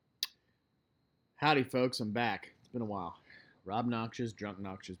Howdy, folks. I'm back. It's been a while. Rob Noxious, Drunk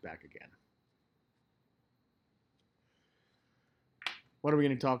Noxious, back again. What are we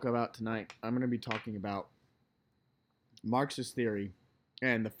going to talk about tonight? I'm going to be talking about Marxist theory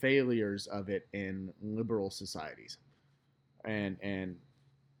and the failures of it in liberal societies, and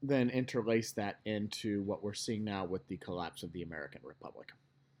then interlace that into what we're seeing now with the collapse of the American Republic.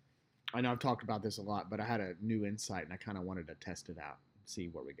 I know I've talked about this a lot, but I had a new insight, and I kind of wanted to test it out and see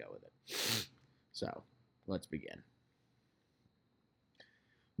where we go with it. So, let's begin.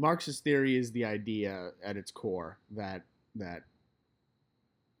 Marxist theory is the idea at its core that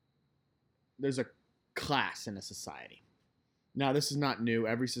there's a class in a society. Now, this is not new.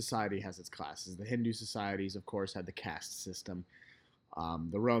 Every society has its classes. The Hindu societies, of course, had the caste system.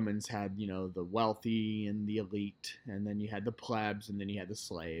 The Romans had, the wealthy and the elite, and then you had the plebs, and then you had the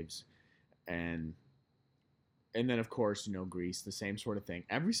slaves, and then, of course, Greece, the same sort of thing.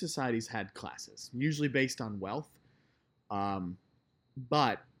 Every society's had classes, usually based on wealth,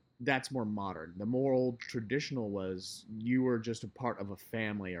 but that's more modern. The more old traditional was you were just a part of a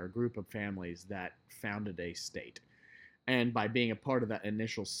family or a group of families that founded a state. And by being a part of that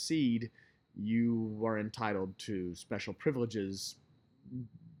initial seed, you were entitled to special privileges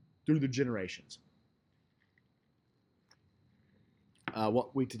through the generations.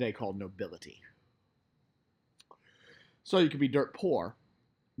 What we today call nobility. So you could be dirt poor,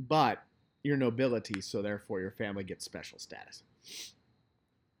 but you're nobility, so therefore your family gets special status.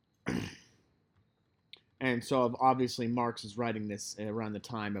 And so obviously Marx is writing this around the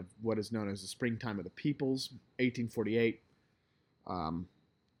time of what is known as the Springtime of the Peoples, 1848.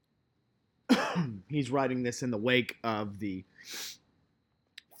 He's writing this in the wake of the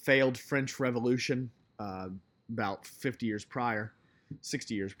failed French Revolution about 50 years prior,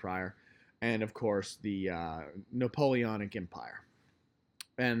 60 years prior, and of course the Napoleonic Empire.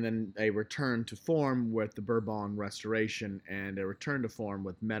 And then a return to form with the Bourbon Restoration and a return to form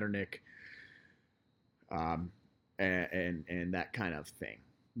with Metternich and that kind of thing,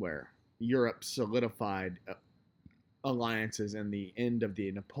 where Europe solidified alliances in the end of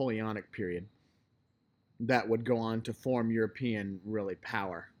the Napoleonic period that would go on to form European really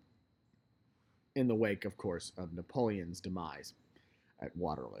power in the wake, of course, of Napoleon's demise at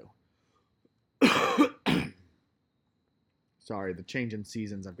Waterloo. Sorry, the change in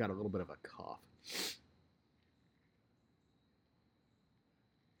seasons, I've got a little bit of a cough.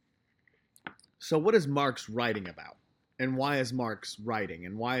 So what is Marx writing about? And why is Marx writing?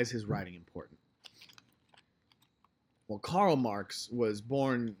 And why is his writing important? Well, Karl Marx was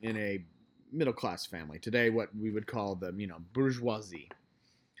born in a middle-class family. Today, what we would call the, bourgeoisie.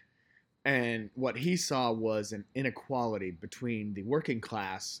 And what he saw was an inequality between the working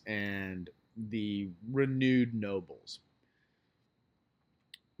class and the renewed nobles.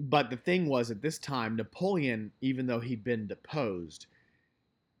 But the thing was, at this time, Napoleon, even though he'd been deposed,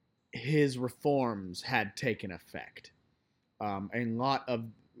 his reforms had taken effect. And a lot of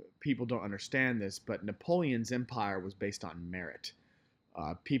people don't understand this, but Napoleon's empire was based on merit.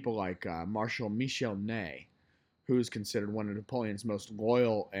 People like Marshal Michel Ney, who is considered one of Napoleon's most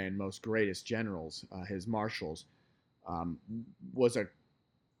loyal and most greatest generals, his marshals, was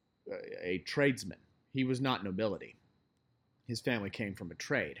a tradesman. He was not nobility. His family came from a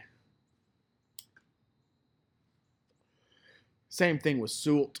trade. Same thing with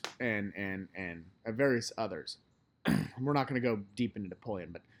Soult and various others. We're not going to go deep into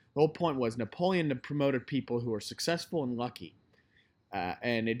Napoleon, but the whole point was Napoleon promoted people who were successful and lucky.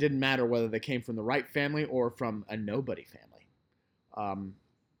 And it didn't matter whether they came from the right family or from a nobody family.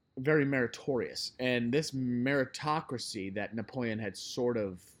 Very meritorious. And this meritocracy that Napoleon had sort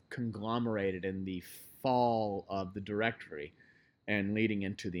of conglomerated in the fall of the Directory and leading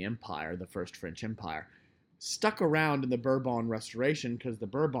into the empire, the First French Empire, stuck around in the Bourbon Restoration because the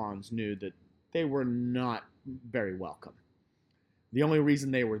Bourbons knew that they were not very welcome. The only reason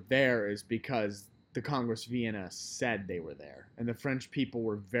they were there is because the Congress of Vienna said they were there, and the French people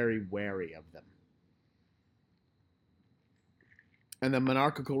were very wary of them. And the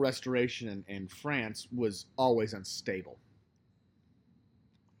monarchical restoration in France was always unstable.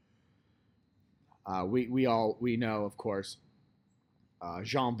 We know, of course,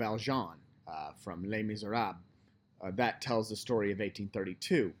 Jean Valjean from Les Miserables. That tells the story of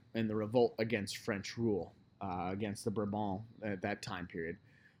 1832 and the revolt against French rule, against the Bourbon at that time period,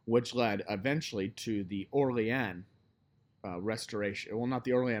 which led eventually to the Orléans restoration. Well, not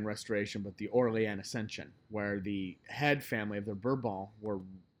the Orléans restoration, but the Orléans Ascension, where the head family of the Bourbon were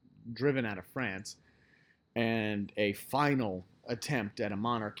driven out of France, and a final attempt at a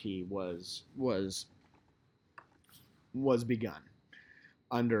monarchy was begun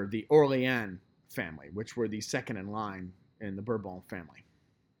under the Orléans family, which were the second in line in the Bourbon family.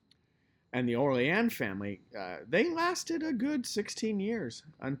 And the Orleans family, they lasted a good 16 years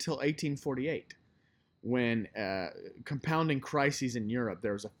until 1848, when compounding crises in Europe.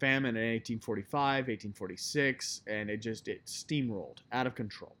 There was a famine in 1845, 1846, and it steamrolled out of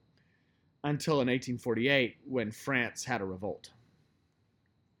control until in 1848 when France had a revolt.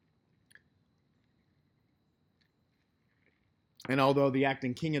 And although the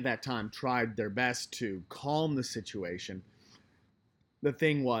acting king at that time tried their best to calm the situation, the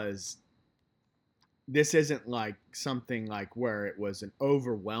thing was, this isn't like something like where it was an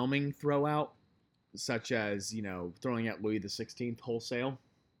overwhelming throwout, such as, throwing out Louis XVI wholesale.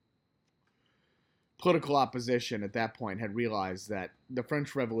 Political opposition at that point had realized that the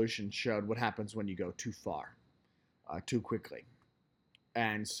French Revolution showed what happens when you go too far, too quickly.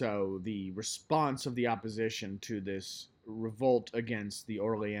 And so the response of the opposition to this revolt against the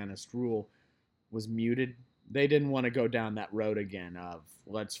Orleanist rule was muted. They didn't want to go down that road again of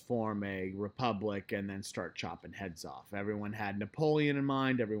let's form a republic and then start chopping heads off. Everyone had Napoleon in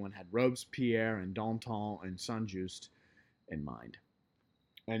mind. Everyone had Robespierre and Danton and Saint-Just in mind.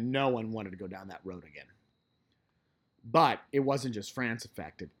 And no one wanted to go down that road again. But it wasn't just France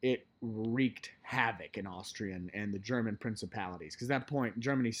affected. It wreaked havoc in Austria and the German principalities, because at that point,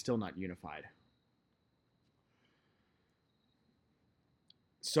 Germany's still not unified.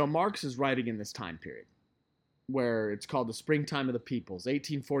 So Marx is writing in this time period, where it's called the springtime of the peoples.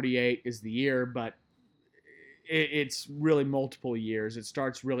 1848 is the year, but it's really multiple years. It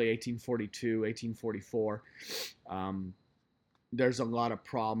starts really 1842, 1844. There's a lot of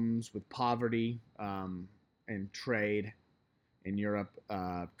problems with poverty and trade in Europe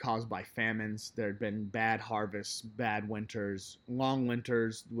caused by famines. There had been bad harvests, bad winters, long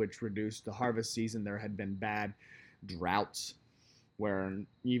winters, which reduced the harvest season. There had been bad droughts, where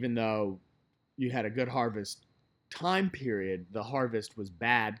even though you had a good harvest time period, the harvest was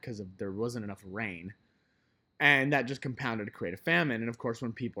bad because there wasn't enough rain. And that just compounded to create a famine. And of course,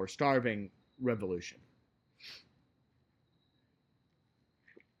 when people are starving, revolution.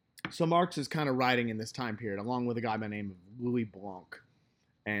 So Marx is kind of writing in this time period, along with a guy by the name of Louis Blanc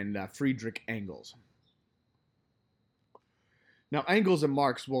and Friedrich Engels. Now, Engels and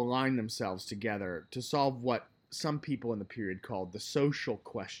Marx will align themselves together to solve what some people in the period called the social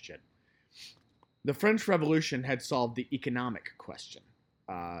question. The French Revolution had solved the economic question,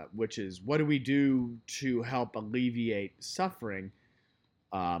 which is what do we do to help alleviate suffering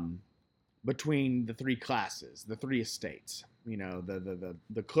between the three classes, the three estates,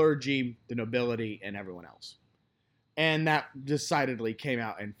 the clergy, the nobility, and everyone else. And that decidedly came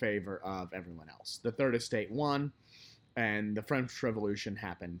out in favor of everyone else. The Third Estate won, and the French Revolution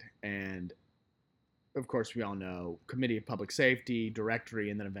happened. And, of course, we all know Committee of Public Safety, Directory,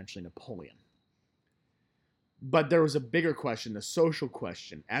 and then eventually Napoleon. But there was a bigger question, the social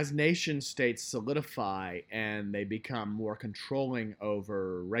question. As nation states solidify and they become more controlling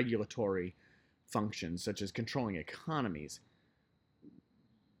over regulatory functions, such as controlling economies,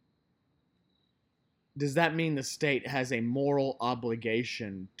 does that mean the state has a moral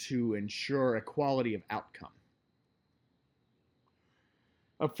obligation to ensure equality of outcome?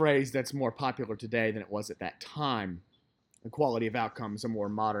 A phrase that's more popular today than it was at that time. Equality of outcome is a more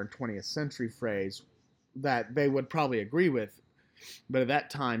modern 20th century phrase that they would probably agree with, but at that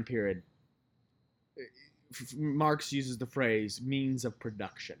time period, Marx uses the phrase means of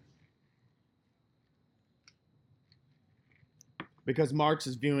production. Because Marx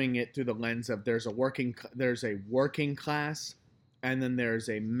is viewing it through the lens of there's a working class and then there's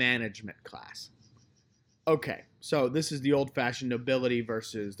a management class. Okay, so this is the old-fashioned nobility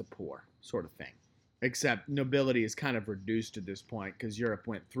versus the poor sort of thing. Except nobility is kind of reduced at this point because Europe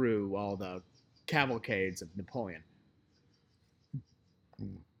went through all the cavalcades of Napoleon.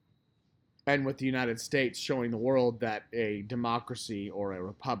 And with the United States showing the world that a democracy or a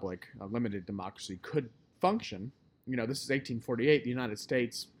republic, a limited democracy, could function. This is 1848. The United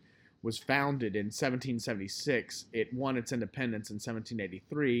States was founded in 1776. It won its independence in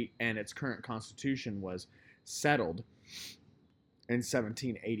 1783, and its current constitution was settled in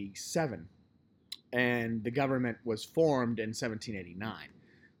 1787. And the government was formed in 1789.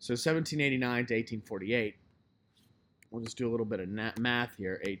 So 1789 to 1848, we'll just do a little bit of math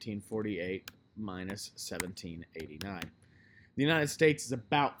here. 1848 minus 1789. The United States is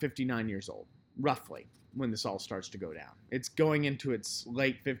about 59 years old, roughly, when this all starts to go down. It's going into its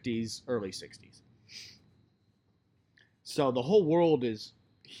late 50s, early 60s. So the whole world is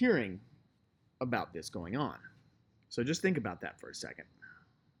hearing about this going on. So just think about that for a second.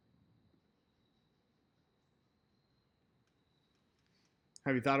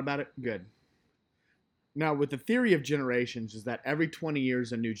 Have you thought about it? Good. Now, with the theory of generations, is that every 20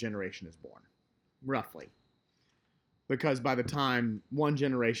 years a new generation is born, roughly. Because by the time one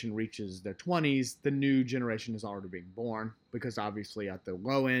generation reaches their 20s, the new generation is already being born. Because obviously, at the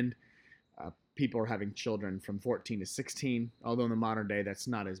low end, people are having children from 14 to 16. Although in the modern day, that's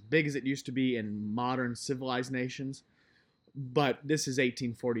not as big as it used to be in modern civilized nations. But this is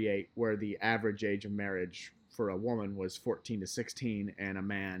 1848, where the average age of marriage for a woman was 14 to 16 and a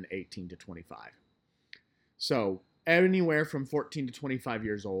man 18 to 25. So anywhere from 14 to 25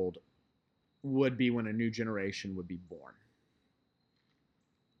 years old would be when a new generation would be born.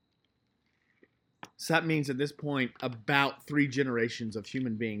 So that means at this point, about 3 generations of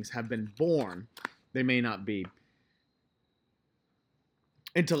human beings have been born. They may not be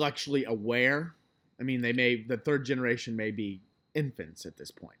intellectually aware. I mean, the third generation may be infants at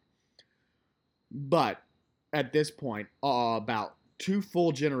this point. But at this point, about 2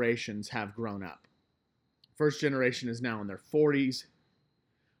 full generations have grown up. First generation is now in their 40s.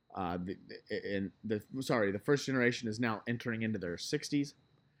 The first generation is now entering into their 60s.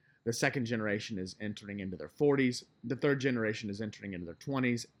 The second generation is entering into their 40s. The third generation is entering into their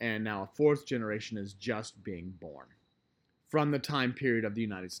 20s. And now a fourth generation is just being born from the time period of the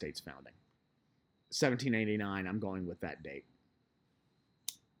United States founding. 1789, I'm going with that date.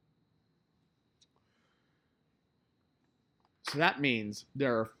 So that means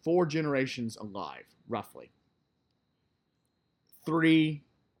there are 4 generations alive, roughly. 3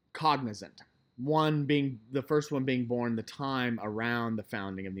 cognizant. The first one being born the time around the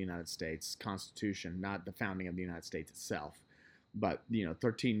founding of the United States Constitution, not the founding of the United States itself, but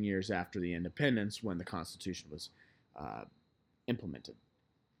 13 years after the independence when the Constitution was implemented.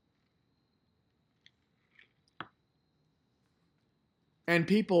 And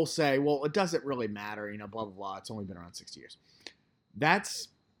people say, well, it doesn't really matter, blah, blah, blah. It's only been around 60 years. That's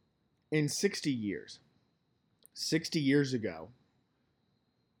in 60 years. 60 years ago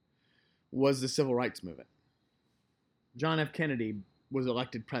was the Civil Rights Movement. John F. Kennedy was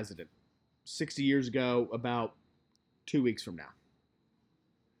elected president 60 years ago, about 2 weeks from now.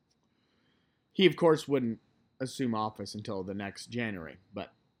 He, of course, wouldn't assume office until the next January.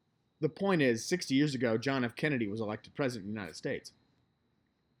 But the point is, 60 years ago, John F. Kennedy was elected president of the United States.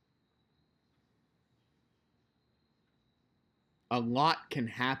 A lot can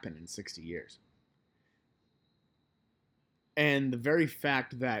happen in 60 years. And the very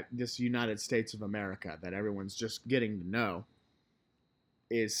fact that this United States of America, that everyone's just getting to know,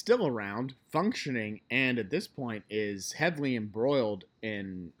 is still around, functioning, and at this point is heavily embroiled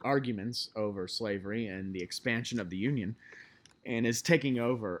in arguments over slavery and the expansion of the Union, and is taking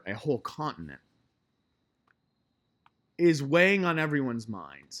over a whole continent, is weighing on everyone's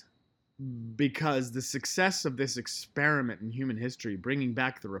minds. Because the success of this experiment in human history, bringing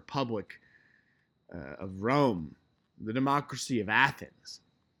back the Republic of Rome, the democracy of Athens,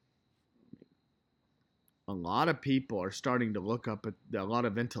 a lot of people are starting to look up at, a lot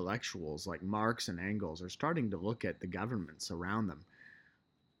of intellectuals like Marx and Engels are starting to look at the governments around them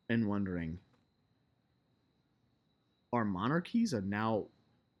and wondering, are monarchies now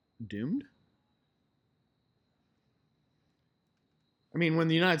doomed? I mean, when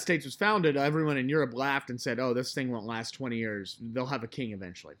the United States was founded, everyone in Europe laughed and said, oh, this thing won't last 20 years. They'll have a king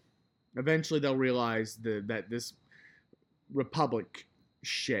eventually. Eventually, they'll realize that this republic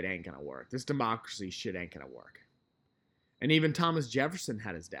shit ain't going to work. This democracy shit ain't going to work. And even Thomas Jefferson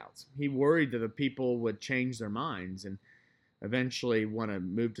had his doubts. He worried that the people would change their minds and eventually want to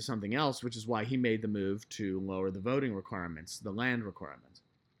move to something else, which is why he made the move to lower the voting requirements, the land requirements.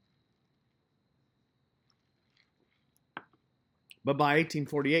 But by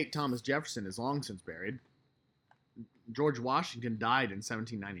 1848, Thomas Jefferson is long since buried. George Washington died in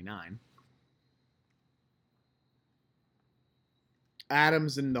 1799.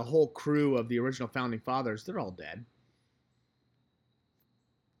 Adams and the whole crew of the original founding fathers, they're all dead.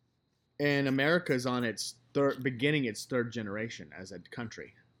 And America is on beginning its 3rd generation as a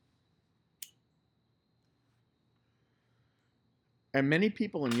country. And many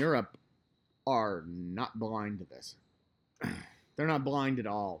people in Europe are not blind to this. They're not blind at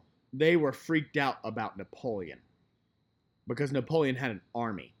all. They were freaked out about Napoleon because Napoleon had an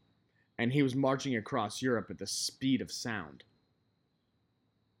army and he was marching across Europe at the speed of sound,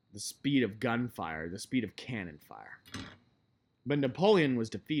 the speed of gunfire, the speed of cannon fire. But Napoleon was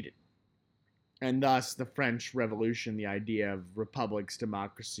defeated. And thus the French Revolution, the idea of republics,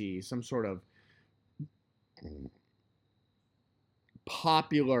 democracy, some sort of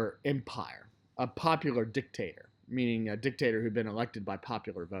popular empire, a popular dictator, meaning a dictator who'd been elected by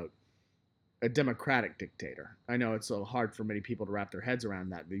popular vote, a democratic dictator. I know it's a little hard for many people to wrap their heads around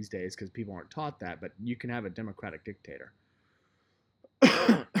that these days because people aren't taught that, but you can have a democratic dictator.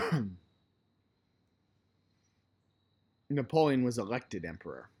 Napoleon was elected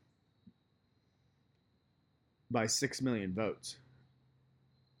emperor by 6 million votes.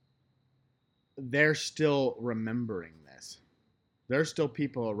 They're still remembering this. There's still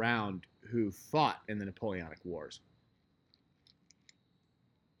people around who fought in the Napoleonic Wars.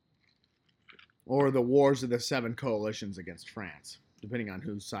 Or the Wars of the Seven Coalitions against France, depending on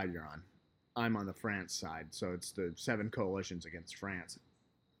whose side you're on. I'm on the France side, so it's the Seven Coalitions against France.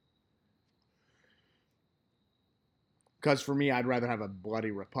 Because for me, I'd rather have a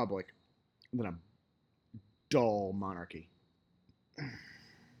bloody republic than a dull monarchy.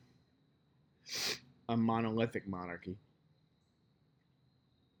 A monolithic monarchy.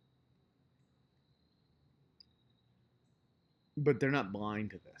 But they're not blind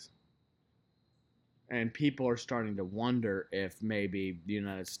to this. And people are starting to wonder if maybe the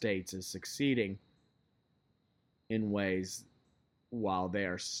United States is succeeding in ways while they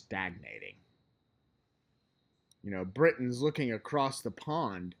are stagnating. You know, Britain's looking across the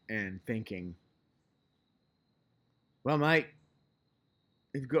pond and thinking, well, mate,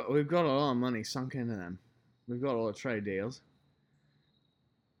 we've got a lot of money sunk into them. We've got all the trade deals.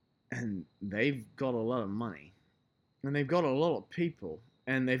 And they've got a lot of money. And they've got a lot of people.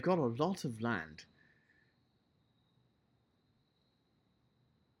 And they've got a lot of land.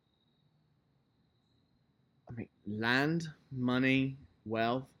 I mean, land, money,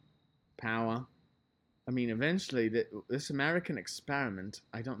 wealth, power. I mean, eventually, this American experiment,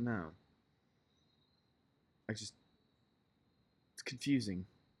 I don't know. It's confusing.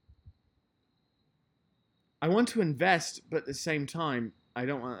 I want to invest, but at the same time, I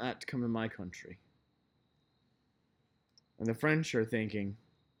don't want that to come to my country. And the French are thinking,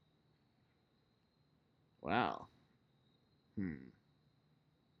 wow.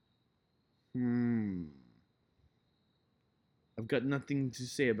 I've got nothing to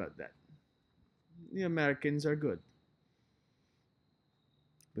say about that. The Americans are good.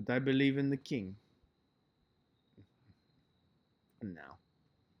 But I believe in the king. And now.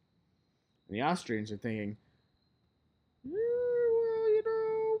 And the Austrians are thinking, well, you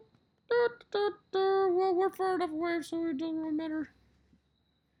know, well, we're far enough away, so it doesn't really matter.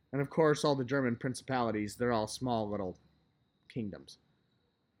 And of course, all the German principalities, they're all small little kingdoms.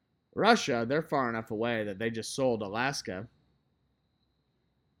 Russia, they're far enough away that they just sold Alaska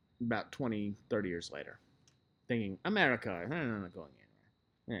about 20, 30 years later. Thinking, America, they're not going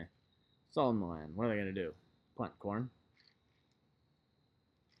anywhere. Yeah, it's all in the land. What are they going to do? Plant corn?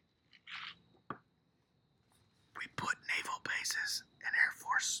 We put naval bases and Air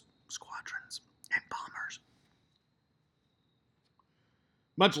Force squadrons and bombers.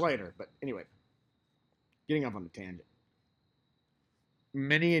 Much later, but anyway. Getting off on a tangent.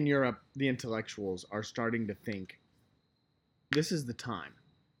 Many in Europe, the intellectuals, are starting to think this is the time.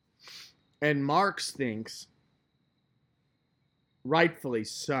 And Marx thinks, rightfully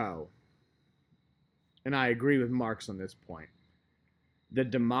so, and I agree with Marx on this point, that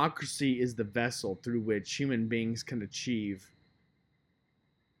democracy is the vessel through which human beings can achieve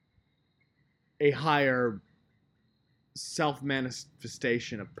a higher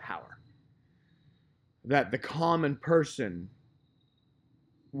self-manifestation of power. That the common person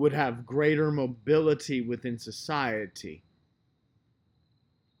would have greater mobility within society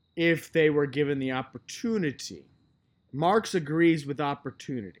if they were given the opportunity. Marx agrees with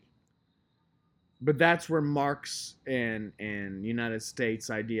opportunity. But that's where Marx and United States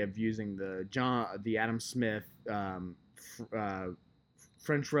idea of using the Adam Smith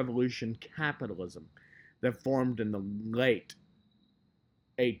French Revolution capitalism that formed in the late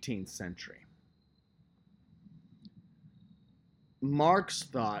 18th century. Marx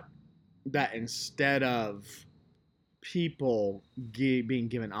thought that instead of people being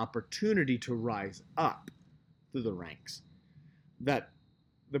given opportunity to rise up through the ranks, that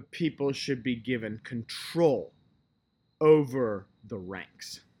the people should be given control over the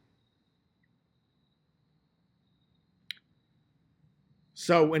ranks.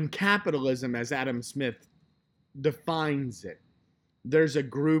 So in capitalism, as Adam Smith defines it, there's a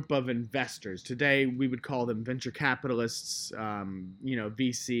group of investors. Today, we would call them venture capitalists,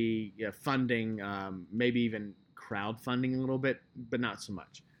 VC funding, maybe even crowdfunding a little bit, but not so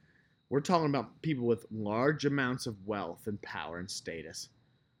much. We're talking about people with large amounts of wealth and power and status,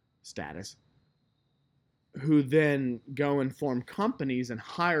 who then go and form companies and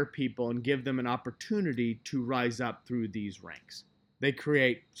hire people and give them an opportunity to rise up through these ranks. They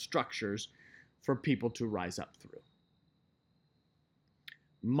create structures for people to rise up through.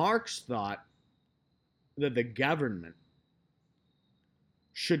 Marx thought that the government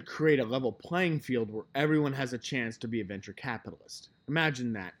should create a level playing field where everyone has a chance to be a venture capitalist.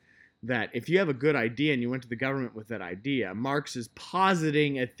 Imagine that if you have a good idea and you went to the government with that idea, Marx is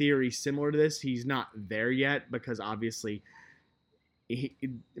positing a theory similar to this. He's not there yet because obviously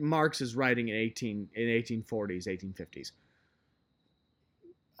Marx is writing in 1840s, 1850s.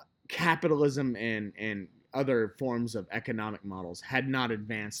 Capitalism and other forms of economic models had not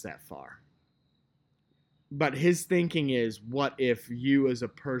advanced that far. But his thinking is, what if you as a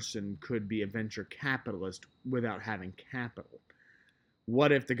person could be a venture capitalist without having capital?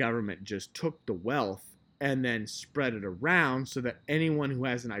 What if the government just took the wealth and then spread it around so that anyone who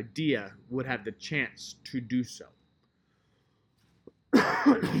has an idea would have the chance to do so?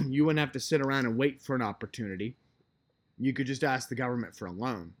 You wouldn't have to sit around and wait for an opportunity. You could just ask the government for a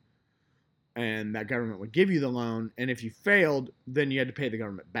loan, and that government would give you the loan, and if you failed, then you had to pay the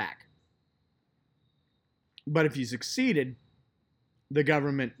government back. But if you succeeded, the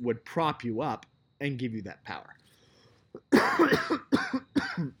government would prop you up and give you that power.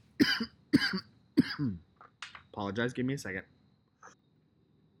 Apologize, give me a second.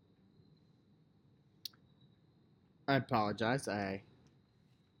 I apologize.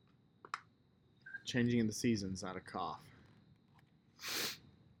 Changing in the seasons, not a cough.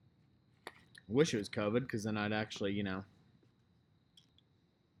 I wish it was COVID, because then I'd actually,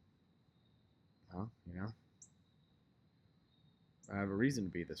 I have a reason to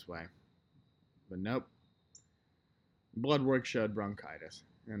be this way. But nope. Blood work showed bronchitis,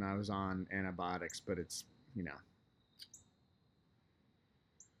 and I was on antibiotics, but it's,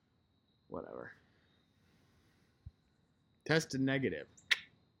 whatever. Tested negative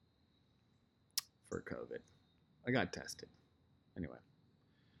for COVID. I got tested. Anyway.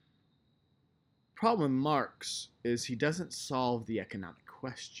 Problem with Marx is he doesn't solve the economic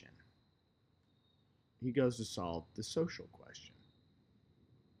question. He goes to solve the social question.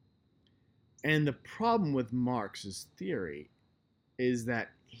 And the problem with Marx's theory is that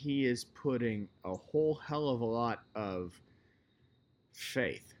he is putting a whole hell of a lot of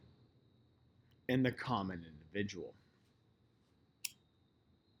faith in the common individual.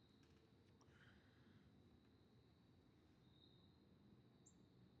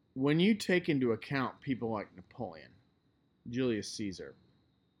 When you take into account people like Napoleon, Julius Caesar,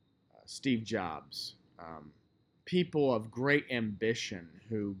 Steve Jobs, people of great ambition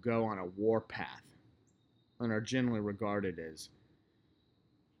who go on a warpath and are generally regarded as,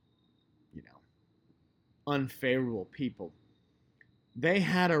 unfavorable people, they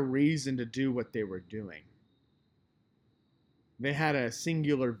had a reason to do what they were doing. They had a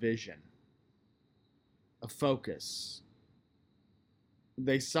singular vision, a focus.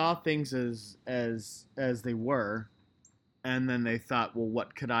 They saw things as they were, and then they thought, well,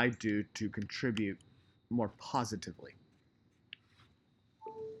 what could I do to contribute more positively?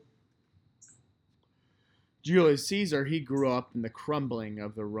 Julius Caesar, he grew up in the crumbling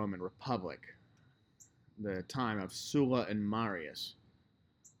of the Roman Republic, the time of Sulla and Marius,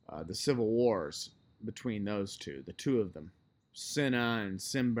 the civil wars between those two, the two of them, Cinna and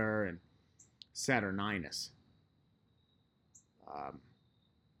Cimber and Saturninus.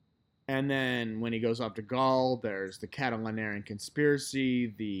 And then when he goes off to Gaul, there's the Catilinarian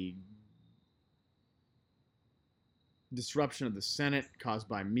conspiracy, the disruption of the Senate caused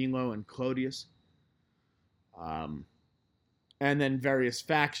by Milo and Clodius. And then various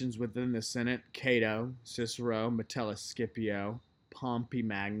factions within the Senate: Cato, Cicero, Metellus Scipio, Pompey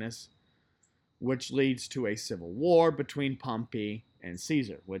Magnus, which leads to a civil war between Pompey and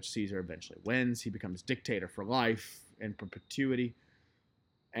Caesar, which Caesar eventually wins. He becomes dictator for life in perpetuity,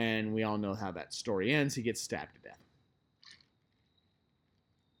 and we all know how that story ends. He gets stabbed to death.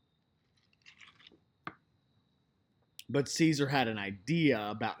 But Caesar had an idea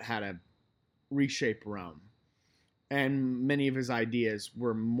about how to reshape Rome. And many of his ideas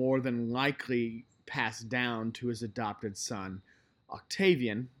were more than likely passed down to his adopted son,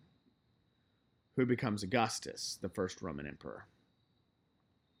 Octavian, who becomes Augustus, the first Roman emperor.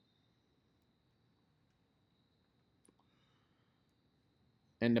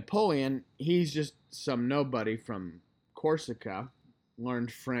 And Napoleon, he's just some nobody from Corsica, learned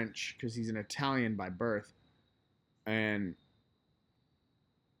French because he's an Italian by birth, and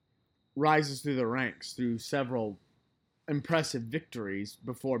rises through the ranks through several impressive victories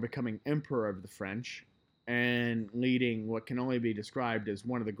before becoming emperor of the French and leading what can only be described as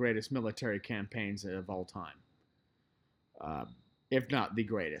one of the greatest military campaigns of all time, if not the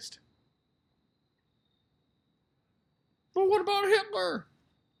greatest. But what about Hitler?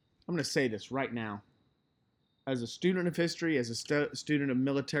 I'm going to say this right now. As a student of history, as a student of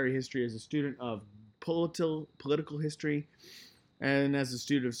military history, as a student of political history and as a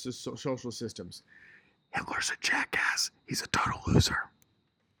student of social systems. Hitler's a jackass. He's a total loser.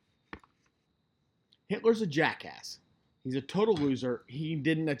 Hitler's a jackass. He's a total loser. He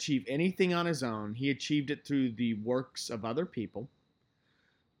didn't achieve anything on his own. He achieved it through the works of other people.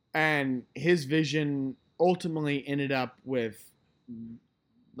 And his vision ultimately ended up with,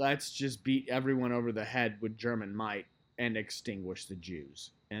 let's just beat everyone over the head with German might and extinguish the Jews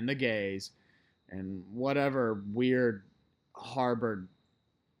and the gays and whatever weird harbored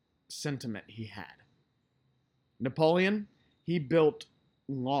sentiment he had. Napoleon, he built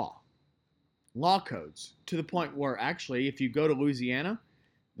law codes to the point where actually if you go to Louisiana,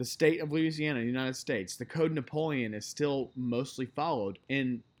 the state of Louisiana, the United States, the Code Napoleon is still mostly followed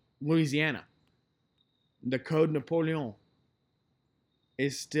in Louisiana. The Code Napoleon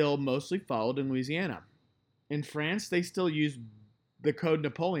is still mostly followed in Louisiana. In France, they still use the Code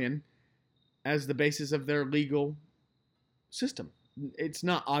Napoleon as the basis of their legal system. It's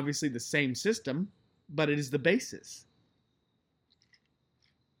not obviously the same system, but it is the basis.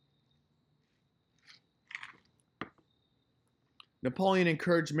 Napoleon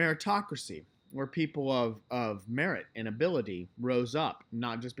encouraged meritocracy, where people of merit and ability rose up,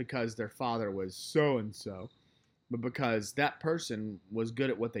 not just because their father was so-and-so, but because that person was good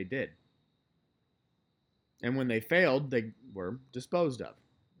at what they did. And when they failed, they were disposed of,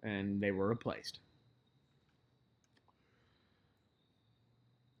 and they were replaced.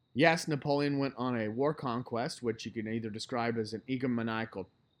 Yes, Napoleon went on a war conquest, which you can either describe as an egomaniacal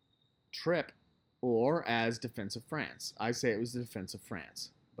trip or as defense of France. I say it was the defense of France,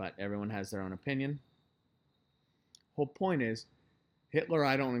 but everyone has their own opinion. Whole point is, Hitler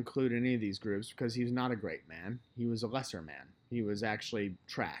I don't include any of these groups because he was not a great man. He was a lesser man. He was actually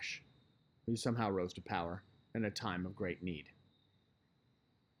trash, who somehow rose to power in a time of great need.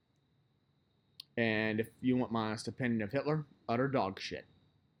 And if you want my honest opinion of Hitler, utter dog shit.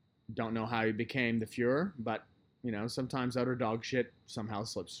 Don't know how he became the Fuhrer, but, sometimes utter dog shit somehow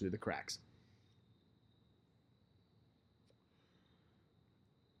slips through the cracks.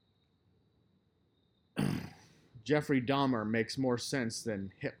 Jeffrey Dahmer makes more sense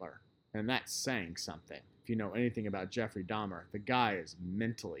than Hitler, and that's saying something. If you know anything about Jeffrey Dahmer, the guy is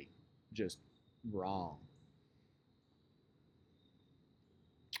mentally just wrong.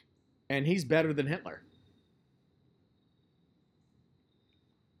 And he's better than Hitler.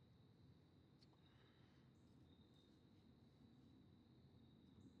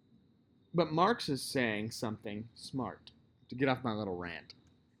 But Marx is saying something smart. To get off my little rant,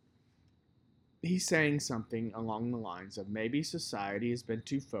 he's saying something along the lines of maybe society has been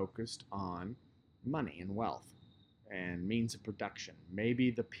too focused on money and wealth and means of production.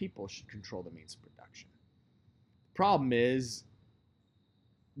 Maybe the people should control the means of production. The problem is,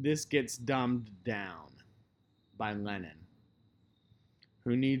 this gets dumbed down by Lenin,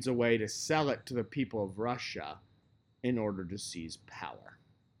 who needs a way to sell it to the people of Russia in order to seize power.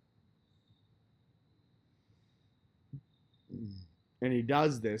 And he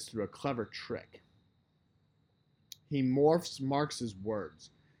does this through a clever trick. He morphs Marx's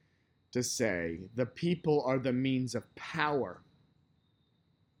words to say the people are the means of power,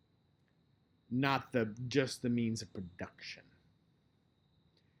 not just the means of production.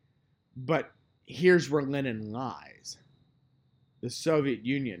 But here's where Lenin lies. The Soviet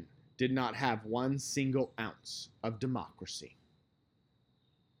Union did not have one single ounce of democracy.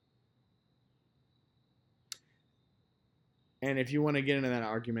 And if you want to get into that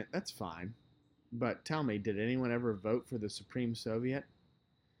argument, that's fine. But tell me, did anyone ever vote for the Supreme Soviet?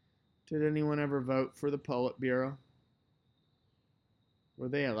 Did anyone ever vote for the Politburo? Were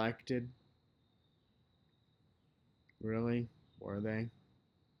they elected? Really? Were they?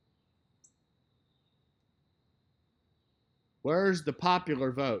 Where's the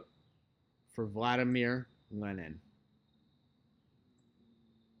popular vote for Vladimir Lenin?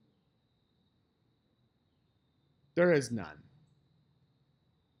 There is none.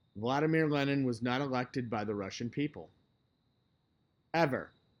 Vladimir Lenin was not elected by the Russian people.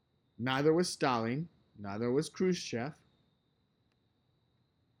 Ever. Neither was Stalin, neither was Khrushchev,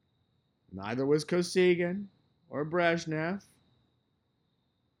 neither was Kosygin or Brezhnev.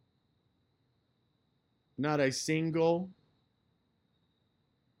 Not a single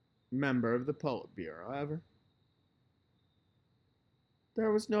member of the Politburo ever.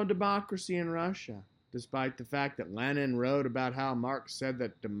 There was no democracy in Russia, despite the fact that Lenin wrote about how Marx said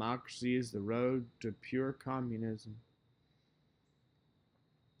that democracy is the road to pure communism.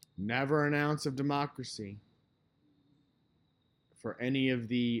 Never an ounce of democracy for any of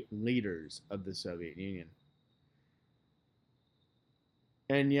the leaders of the Soviet Union.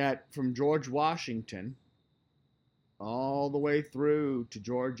 And yet, from George Washington all the way through to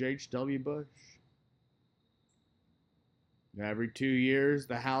George H.W. Bush, every 2 years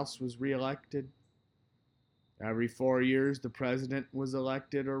the House was reelected. Every 4 years the president was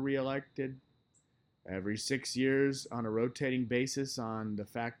elected or reelected. Every 6 years, on a rotating basis, on the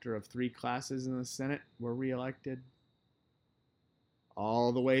factor of 3 classes in the Senate, were reelected.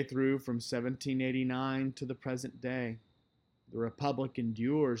 All the way through from 1789 to the present day, the Republic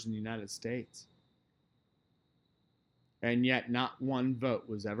endures in the United States. And yet not one vote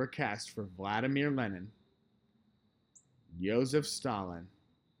was ever cast for Vladimir Lenin, Joseph Stalin,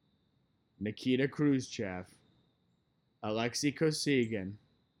 Nikita Khrushchev, Alexei Kosygin,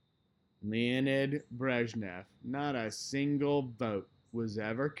 Leonid Brezhnev. Not a single vote was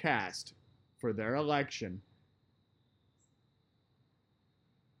ever cast for their election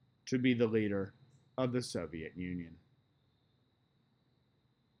to be the leader of the Soviet Union.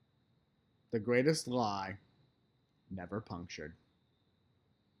 The greatest lie never punctured.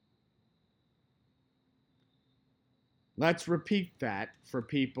 Let's repeat that for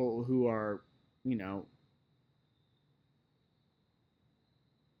people who are,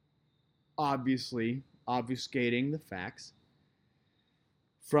 obviously obfuscating the facts.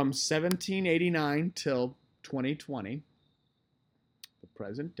 From 1789 till 2020, the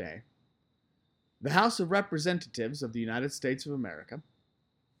present day, the House of Representatives of the United States of America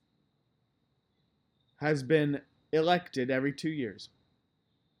has been elected every 2 years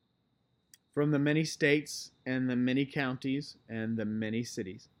from the many states and the many counties and the many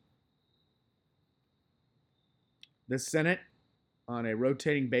cities. The Senate, on a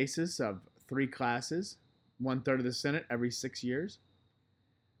rotating basis of 3 classes, 1/3 of the Senate every 6 years,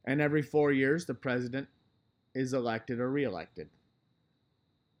 and every 4 years the president is elected or reelected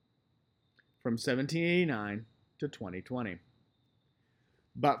from 1789 to 2020.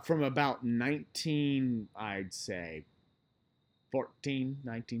 But from about 1913,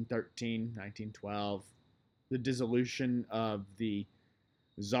 1912, the dissolution of the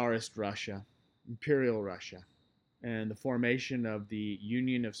Tsarist Russia, Imperial Russia, and the formation of the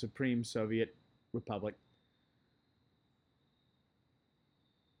Union of Supreme Soviet Republic,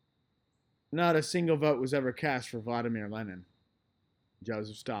 not a single vote was ever cast for Vladimir Lenin,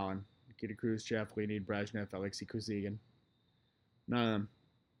 Joseph Stalin, Nikita Khrushchev, Leonid Brezhnev, Alexei Kosygin. None of them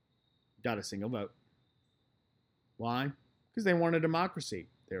got a single vote. Why? Because they weren't a democracy.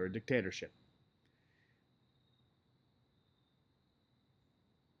 They were a dictatorship.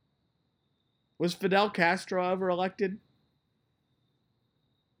 Was Fidel Castro ever elected?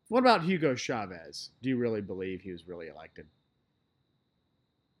 What about Hugo Chavez? Do you really believe he was really elected?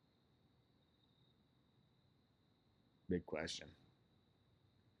 Big question.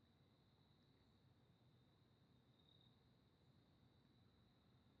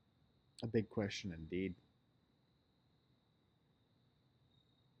 A big question indeed.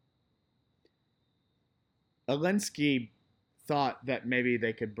 Zelensky thought that maybe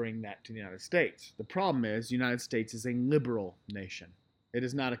they could bring that to the United States. The problem is the United States is a liberal nation. It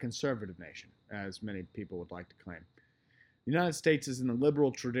is not a conservative nation, as many people would like to claim. The United States is in the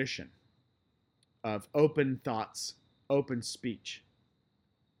liberal tradition of open thoughts, open speech.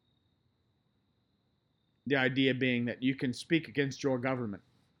 The idea being that you can speak against your government,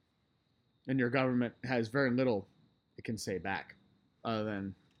 and your government has very little it can say back other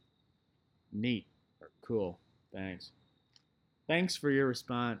than neat or cool. Thanks. Thanks for your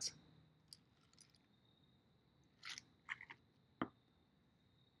response.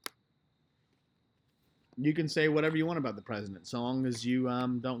 You can say whatever you want about the president, so long as you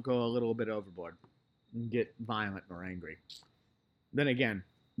don't go a little bit overboard and get violent or angry. Then again,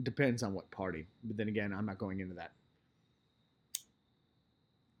 it depends on what party. But then again, I'm not going into that.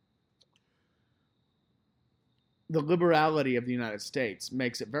 The liberality of the United States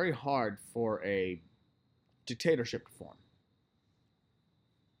makes it very hard for a dictatorship to form.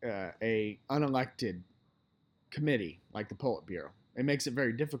 A unelected committee like the Politburo. It makes it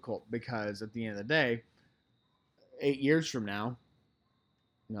very difficult because at the end of the day, 8 years from now,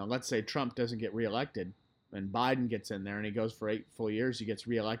 let's say Trump doesn't get reelected and Biden gets in there and he goes for 8 full years, he gets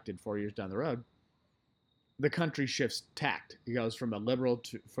reelected 4 years down the road, the country shifts tact. It goes from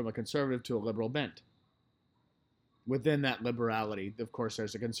a conservative to a liberal bent. Within that liberality, of course,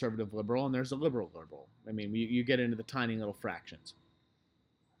 there's a conservative liberal and there's a liberal liberal. I mean, you get into the tiny little fractions.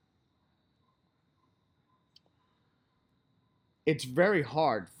 It's very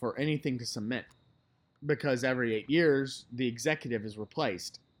hard for anything to cement because every 8 years, the executive is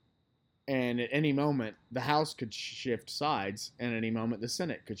replaced. And at any moment, the House could shift sides, and at any moment, the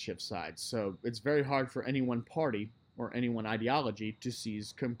Senate could shift sides. So it's very hard for any one party or any one ideology to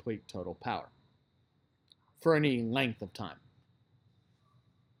seize complete total power for any length of time.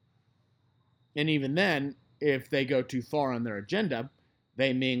 And even then, if they go too far on their agenda,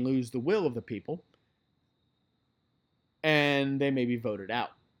 they may lose the will of the people and they may be voted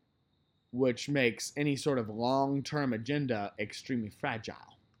out, which makes any sort of long-term agenda extremely fragile.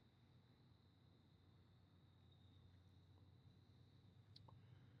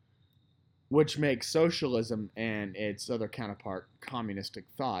 Which makes socialism and its other counterpart, communistic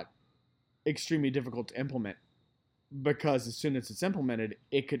thought, extremely difficult to implement, because as soon as it's implemented,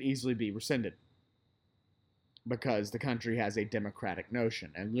 it could easily be rescinded. Because the country has a democratic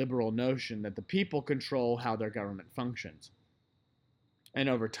notion, a liberal notion that the people control how their government functions. And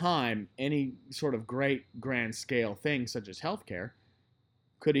over time, any sort of great grand scale thing such as healthcare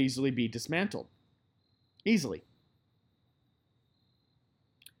could easily be dismantled. Easily.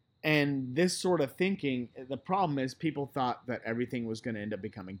 And this sort of thinking, the problem is people thought that everything was going to end up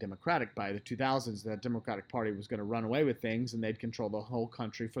becoming democratic by the 2000s. That Democratic Party was going to run away with things and they'd control the whole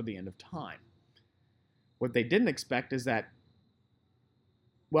country for the end of time. What they didn't expect is that,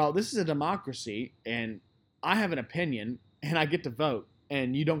 well, this is a democracy and I have an opinion and I get to vote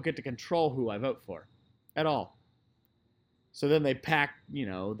and you don't get to control who I vote for at all. So then they pack,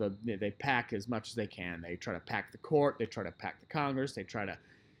 they pack as much as they can. They try to pack the court, they try to pack the Congress, they try to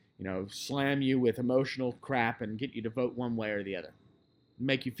slam you with emotional crap and get you to vote one way or the other.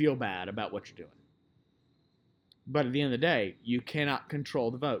 Make you feel bad about what you're doing. But at the end of the day, you cannot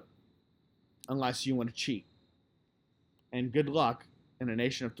control the vote unless you want to cheat. And good luck in a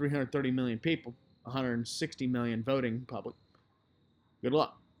nation of 330 million people, 160 million voting public. Good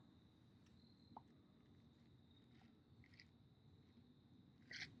luck.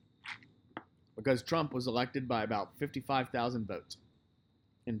 Because Trump was elected by about 55,000 votes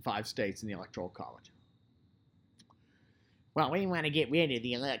in 5 states in the Electoral College. Well, we want to get rid of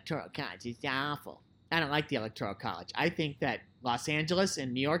the Electoral College. It's awful. I don't like the Electoral College. I think that Los Angeles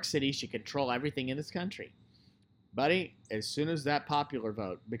and New York City should control everything in this country. Buddy, as soon as that popular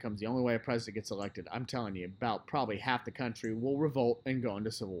vote becomes the only way a president gets elected, I'm telling you, about probably half the country will revolt and go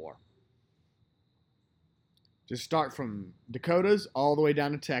into civil war. Just start from Dakotas all the way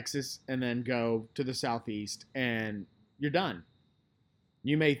down to Texas and then go to the southeast and you're done.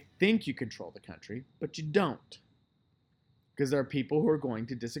 You may think you control the country, but you don't. Because there are people who are going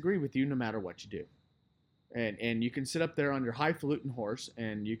to disagree with you no matter what you do. And you can sit up there on your highfalutin horse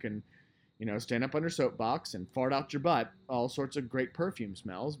and you can, stand up on your soapbox and fart out your butt all sorts of great perfume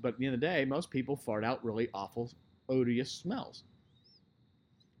smells. But at the end of the day, most people fart out really awful, odious smells.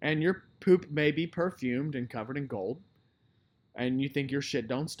 And your poop may be perfumed and covered in gold. And you think your shit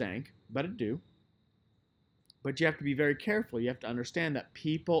don't stink, but it do. But you have to be very careful. You have to understand that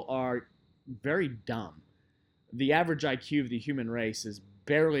people are very dumb. The average IQ of the human race is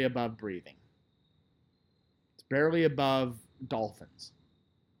barely above breathing. It's barely above dolphins.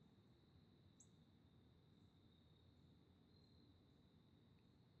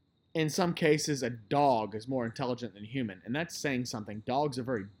 In some cases, a dog is more intelligent than a human, and that's saying something. Dogs are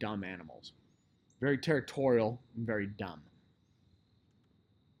very dumb animals. Very territorial and very dumb.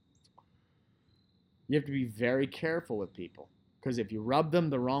 You have to be very careful with people, because if you rub them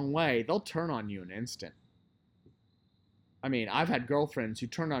the wrong way, they'll turn on you in an instant. I mean, I've had girlfriends who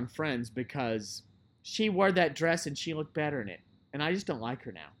turned on friends because she wore that dress and she looked better in it, and I just don't like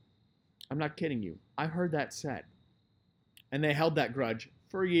her now. I'm not kidding you. I heard that said. And they held that grudge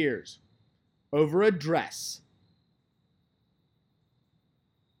for years over a dress.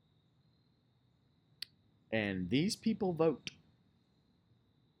 And these people vote.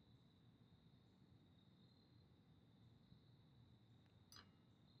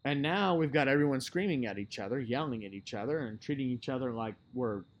 And now we've got everyone screaming at each other, yelling at each other, and treating each other like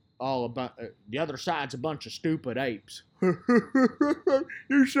we're all about the other side's a bunch of stupid apes.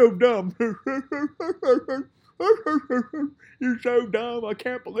 You're so dumb. You're so dumb. I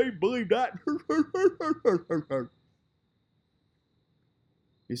can't believe that.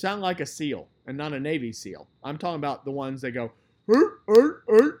 You sound like a seal, and not a Navy SEAL. I'm talking about the ones that go,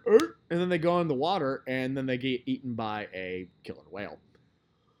 and then they go in the water, and then they get eaten by a killer whale.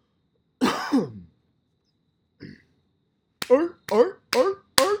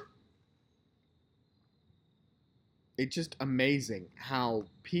 It's just amazing how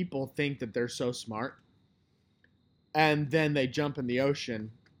people think that they're so smart, and then they jump in the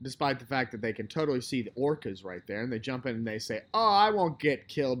ocean despite the fact that they can totally see the orcas right there, and they jump in and they say, oh, I won't get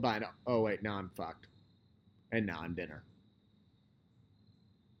killed by oh wait, now I'm fucked, and now I'm dinner.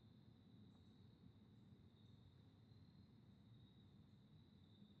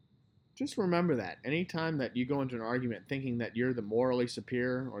 Just remember that. Anytime that you go into an argument thinking that you're the morally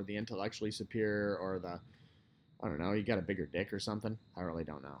superior or the intellectually superior or the, I don't know, you got a bigger dick or something. I really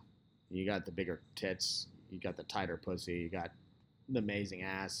don't know. You got the bigger tits. You got the tighter pussy. You got the amazing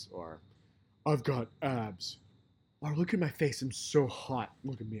ass. Or I've got abs. Oh, look at my face. I'm so hot.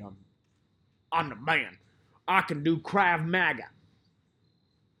 Look at me. I'm the man. I can do Krav Maga.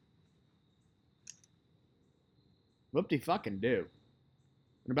 Whoop-de-fucking-do.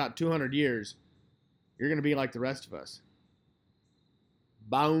 In about 200 years, you're going to be like the rest of us.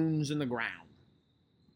 Bones in the ground.